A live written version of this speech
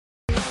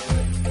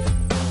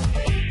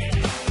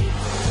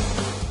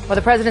Well,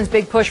 the president's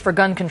big push for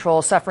gun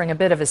control suffering a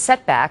bit of a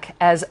setback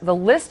as the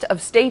list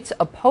of states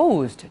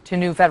opposed to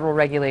new federal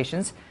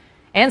regulations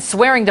and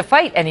swearing to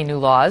fight any new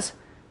laws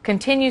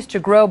continues to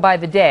grow by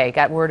the day.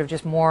 Got word of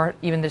just more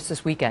even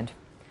this weekend.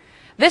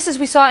 This, as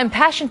we saw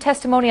impassioned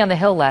testimony on the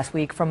Hill last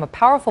week from a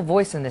powerful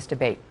voice in this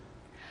debate.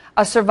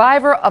 A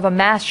survivor of a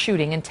mass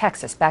shooting in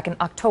Texas back in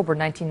October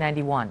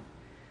 1991.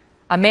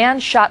 A man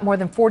shot more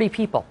than 40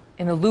 people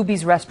in a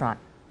Luby's restaurant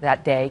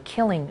that day,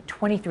 killing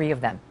 23 of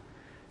them.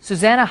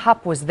 Suzanna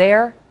Hupp was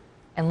there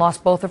and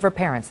lost both of her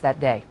parents that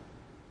day.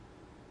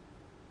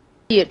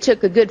 It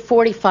took a good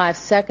 45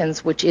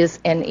 seconds, which is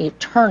an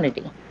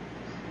eternity,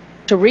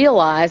 to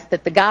realize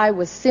that the guy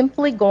was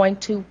simply going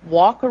to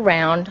walk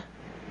around,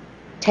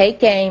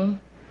 take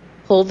aim,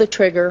 pull the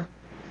trigger,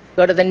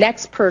 go to the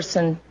next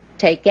person,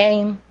 take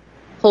aim,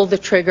 pull the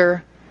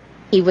trigger.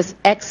 He was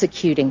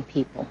executing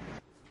people.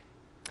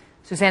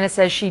 Suzanna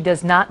says she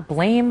does not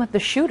blame the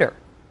shooter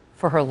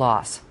for her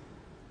loss,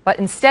 but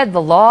instead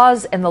the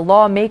laws and the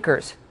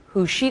lawmakers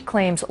who she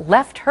claims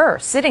left her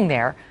sitting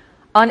there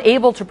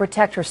unable to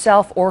protect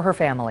herself or her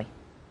family.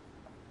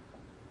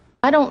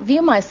 I don't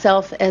view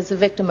myself as a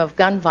victim of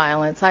gun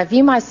violence. I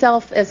view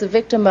myself as a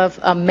victim of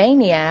a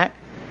maniac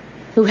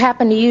who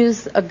happened to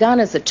use a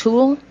gun as a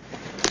tool.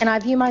 And I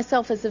view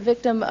myself as a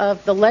victim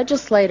of the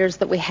legislators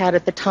that we had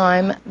at the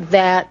time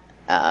that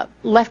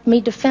left me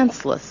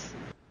defenseless.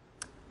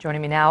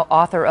 Joining me now,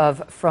 author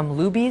of From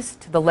Luby's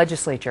to the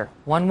Legislature,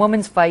 One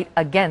Woman's Fight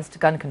Against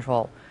Gun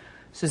Control,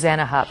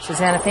 Suzanna Hupp.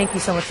 Suzanna, thank you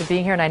so much for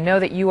being here, and I know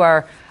that you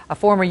are a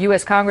former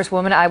U.S.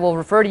 Congresswoman. I will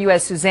refer to you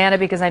as Suzanna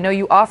because I know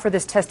you offer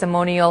this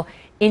testimonial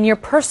in your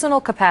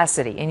personal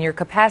capacity, in your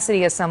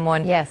capacity as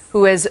someone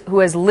who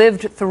has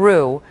lived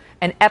through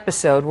an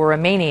episode where a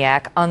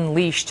maniac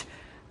unleashed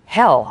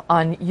hell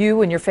on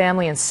you and your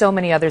family and so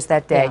many others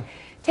that day. Yeah.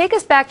 Take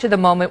us back to the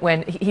moment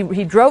when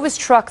he drove his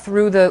truck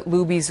through the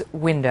Luby's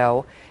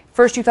window.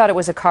 First you thought it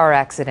was a car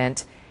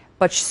accident,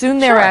 but soon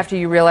thereafter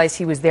you realized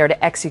he was there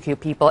to execute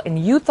people, and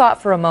you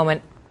thought for a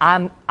moment,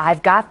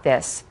 I've got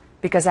this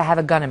because I have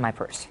a gun in my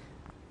purse.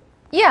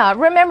 Yeah,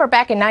 remember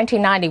back in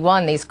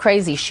 1991, these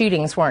crazy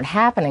shootings weren't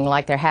happening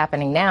like they're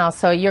happening now,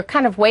 so you're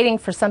kind of waiting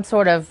for some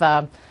sort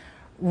of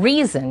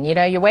reason. You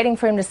know, you're waiting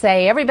for him to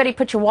say, everybody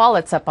put your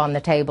wallets up on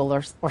the table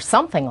or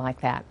something like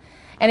that.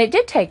 And it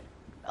did take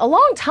a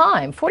long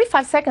time.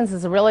 45 seconds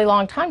is a really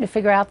long time to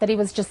figure out that he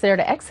was just there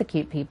to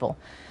execute people.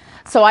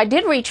 So I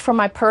did reach for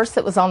my purse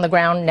that was on the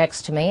ground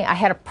next to me. I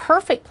had a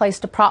perfect place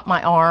to prop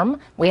my arm.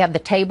 We had the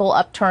table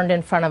upturned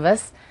in front of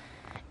us.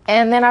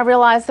 And then I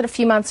realized that a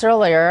few months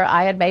earlier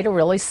I had made a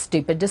really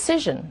stupid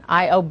decision.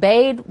 I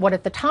obeyed what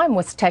at the time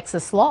was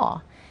Texas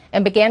law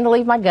and began to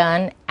leave my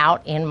gun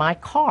out in my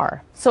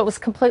car. So it was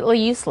completely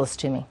useless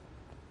to me.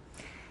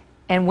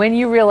 And when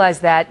you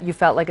realized that, you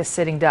felt like a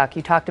sitting duck.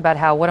 You talked about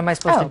how, what am I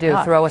supposed to do,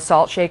 throw a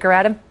salt shaker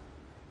at him?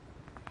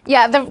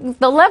 Yeah,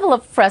 the level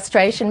of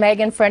frustration,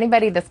 Megan, for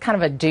anybody that's kind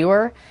of a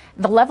doer,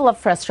 the level of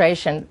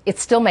frustration, it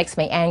still makes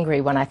me angry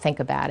when I think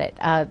about it.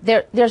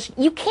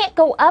 You can't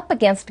go up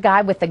against a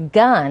guy with a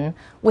gun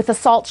with a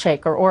salt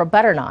shaker or a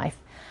butter knife.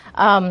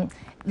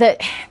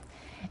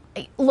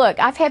 Look,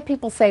 I've had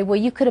people say, well,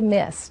 you could have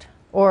missed,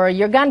 or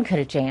your gun could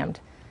have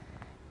jammed.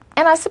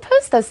 And I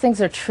suppose those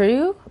things are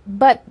true,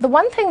 but the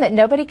one thing that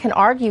nobody can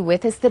argue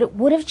with is that it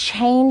would have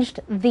changed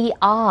the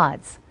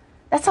odds.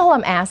 That's all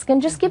I'm asking.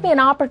 Just give me an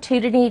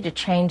opportunity to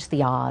change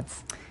the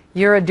odds.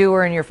 You're a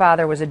doer, and your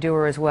father was a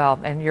doer as well.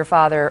 And your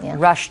father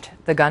rushed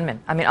the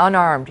gunman. I mean,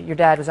 unarmed. Your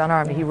dad was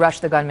unarmed. He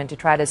rushed the gunman to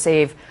try to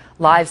save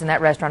lives in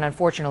that restaurant.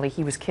 Unfortunately,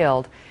 he was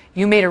killed.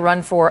 You made a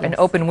run for an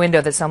open window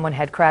that someone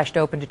had crashed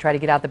open to try to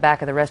get out the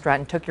back of the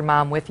restaurant and took your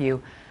mom with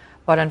you.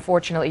 But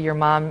unfortunately, your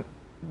mom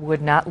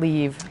would not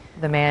leave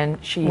the man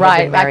she had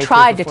been married I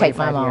tried to to take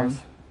my mom. Years.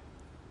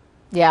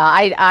 Yeah,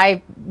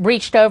 I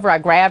reached over, I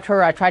grabbed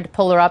her, I tried to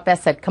pull her up. I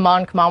said, come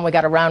on, we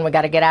got to run, we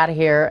got to get out of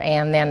here.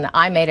 And then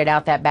I made it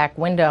out that back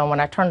window, and when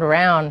I turned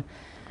around,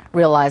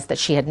 realized that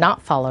she had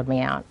not followed me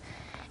out.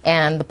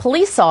 And the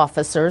police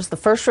officers, the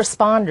first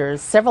responders,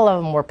 several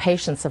of them were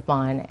patients of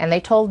mine, and they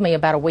told me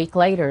about a week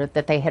later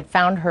that they had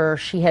found her.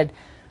 She had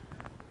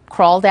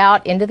crawled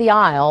out into the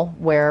aisle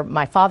where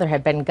my father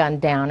had been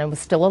gunned down and was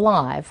still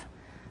alive,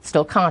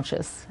 still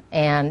conscious,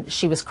 and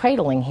she was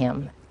cradling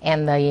him.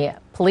 And the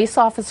police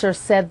officers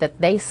said that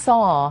they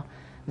saw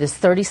this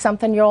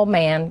 30-something-year-old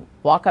man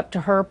walk up to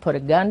her, put a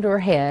gun to her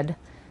head.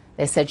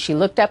 They said she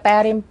looked up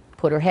at him,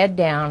 put her head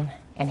down,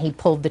 and he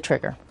pulled the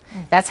trigger.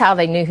 That's how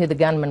they knew who the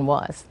gunman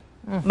was.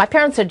 My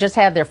parents had just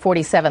had their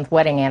 47th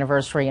wedding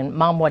anniversary, and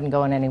Mom wasn't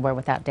going anywhere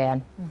without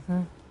Dad.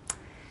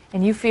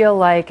 And you feel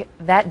like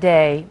that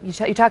day, you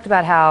talked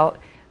about how,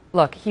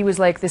 look, he was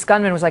like, this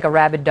gunman was like a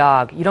rabid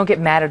dog. You don't get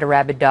mad at a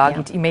rabid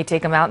dog. You may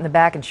take him out in the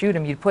back and shoot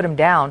him. You'd put him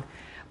down.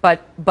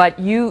 But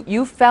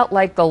you felt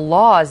like the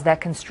laws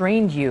that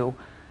constrained you,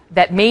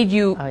 that made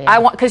you,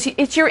 because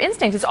it's your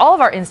instinct, it's all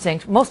of our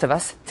instinct, most of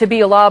us, to be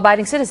a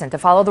law-abiding citizen, to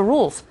follow the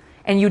rules.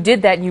 And you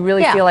did that, and you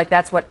really feel like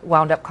that's what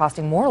wound up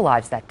costing more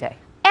lives that day.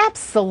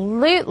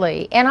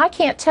 Absolutely. And I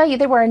can't tell you,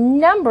 there were a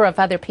number of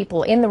other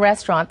people in the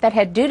restaurant that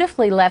had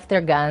dutifully left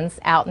their guns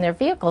out in their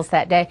vehicles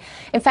that day.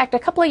 In fact, a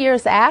couple of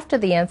years after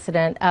the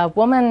incident, a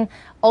woman,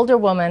 older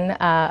woman,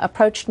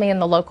 approached me in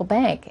the local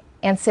bank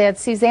and said,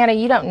 Susanna,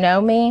 you don't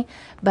know me,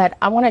 but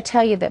I want to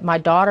tell you that my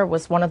daughter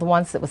was one of the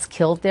ones that was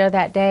killed there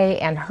that day,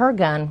 and her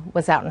gun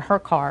was out in her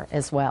car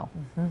as well.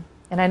 Mm-hmm.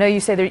 And I know you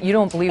say that you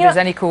don't believe there's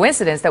any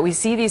coincidence that we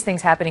see these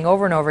things happening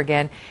over and over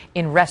again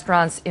in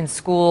restaurants, in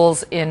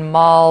schools, in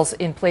malls,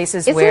 in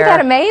places where... Isn't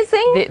that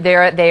amazing?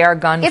 They are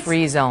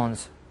gun-free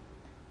zones.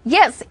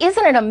 Yes,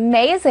 isn't it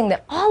amazing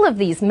that all of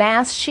these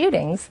mass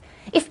shootings,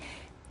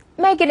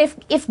 Megan,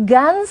 if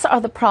guns are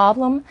the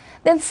problem,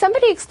 then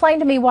somebody explain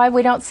to me why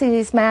we don't see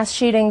these mass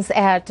shootings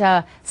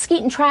at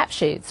skeet and trap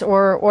shoots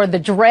or the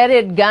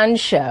dreaded gun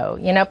show,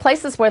 you know,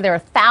 places where there are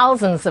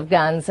thousands of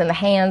guns in the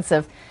hands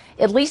of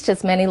at least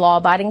as many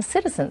law-abiding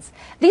citizens.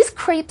 These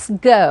creeps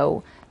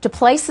go to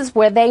places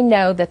where they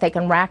know that they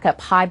can rack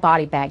up high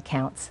body bag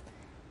counts.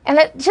 And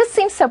it just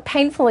seems so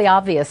painfully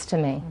obvious to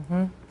me.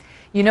 Mm-hmm.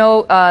 You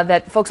know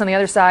that folks on the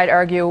other side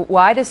argue,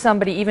 why does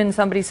somebody, even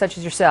somebody such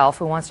as yourself,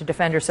 who wants to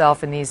defend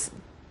herself in these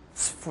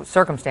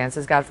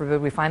circumstances, God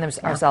forbid we find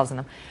ourselves in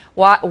them,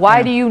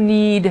 why do you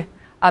need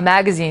a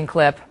magazine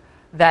clip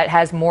that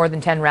has more than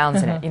 10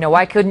 rounds in it? You know,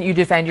 why couldn't you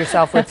defend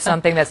yourself with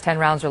something that's 10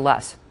 rounds or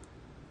less?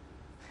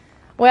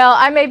 Well,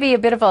 I may be a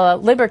bit of a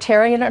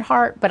libertarian at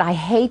heart, but I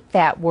hate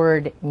that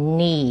word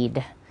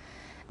need.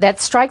 That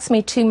strikes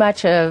me too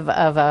much of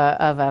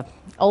a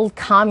old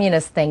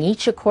communist thing,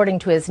 each according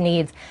to his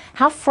needs.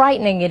 How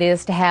frightening it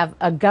is to have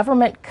a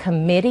government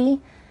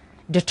committee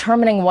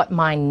determining what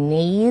my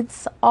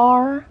needs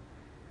are.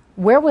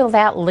 Where will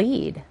that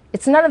lead?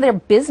 It's none of their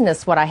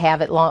business what I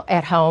have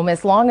at home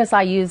as long as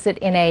I use it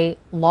in a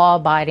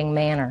law-abiding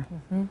manner.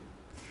 Mm-hmm.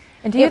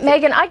 And do you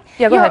Megan,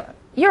 go ahead.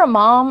 You're a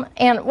mom,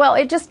 and well,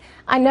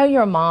 I know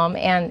you're a mom,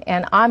 and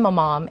I'm a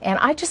mom, and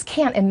I just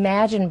can't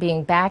imagine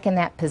being back in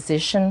that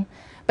position,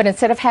 but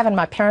instead of having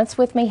my parents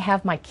with me,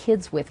 have my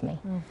kids with me,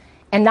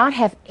 and not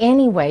have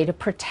any way to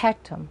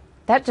protect them.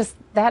 That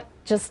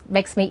just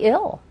makes me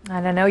ill.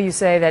 And I know you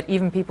say that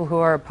even people who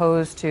are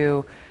opposed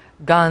to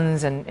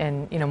guns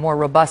and you know, more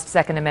robust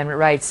Second Amendment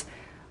rights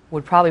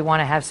would probably want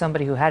to have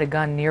somebody who had a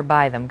gun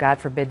nearby them. God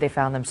forbid they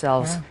found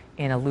themselves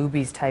in a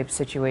Luby's type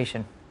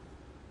situation.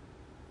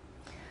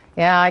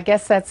 Yeah, I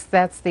guess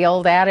that's the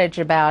old adage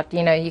about,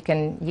 you know, you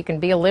can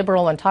be a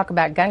liberal and talk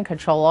about gun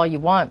control all you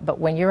want, but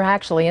when you're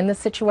actually in this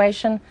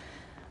situation,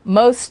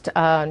 most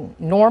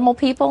normal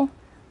people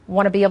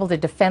want to be able to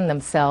defend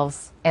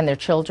themselves and their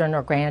children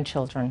or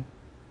grandchildren.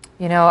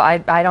 You know,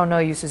 I don't know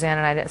you,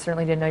 Suzanna, and I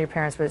certainly didn't know your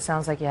parents, but it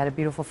sounds like you had a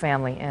beautiful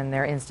family, and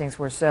their instincts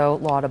were so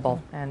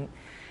laudable. And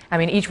I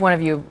mean, each one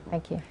of you,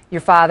 thank you.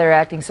 Your father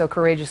acting so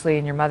courageously,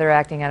 and your mother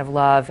acting out of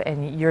love,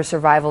 and your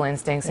survival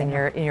instincts, and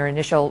your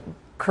initial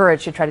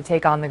courage to try to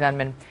take on the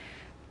gunman.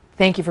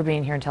 Thank you for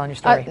being here and telling your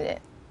story.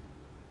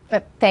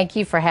 Thank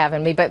you for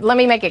having me, but let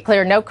me make it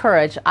clear, no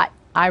courage.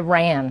 I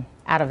ran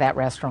out of that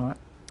restaurant.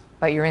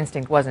 But your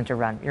instinct wasn't to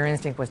run. Your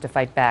instinct was to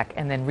fight back,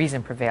 and then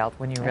reason prevailed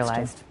when you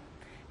realized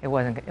it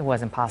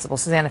wasn't possible.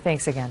 Susanna,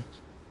 thanks again.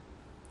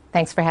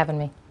 Thanks for having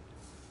me.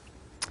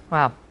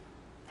 Wow.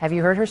 Have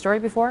you heard her story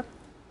before?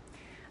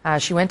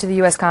 She went to the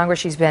U.S. Congress.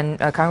 She's been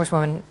a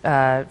congresswoman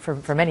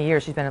for many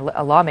years. She's been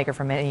a lawmaker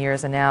for many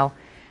years, and now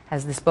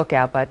has this book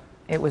out. But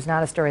it was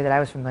not a story that I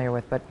was familiar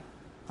with, but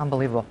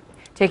unbelievable.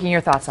 Taking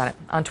your thoughts on it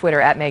on Twitter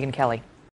 @Megyn Kelly.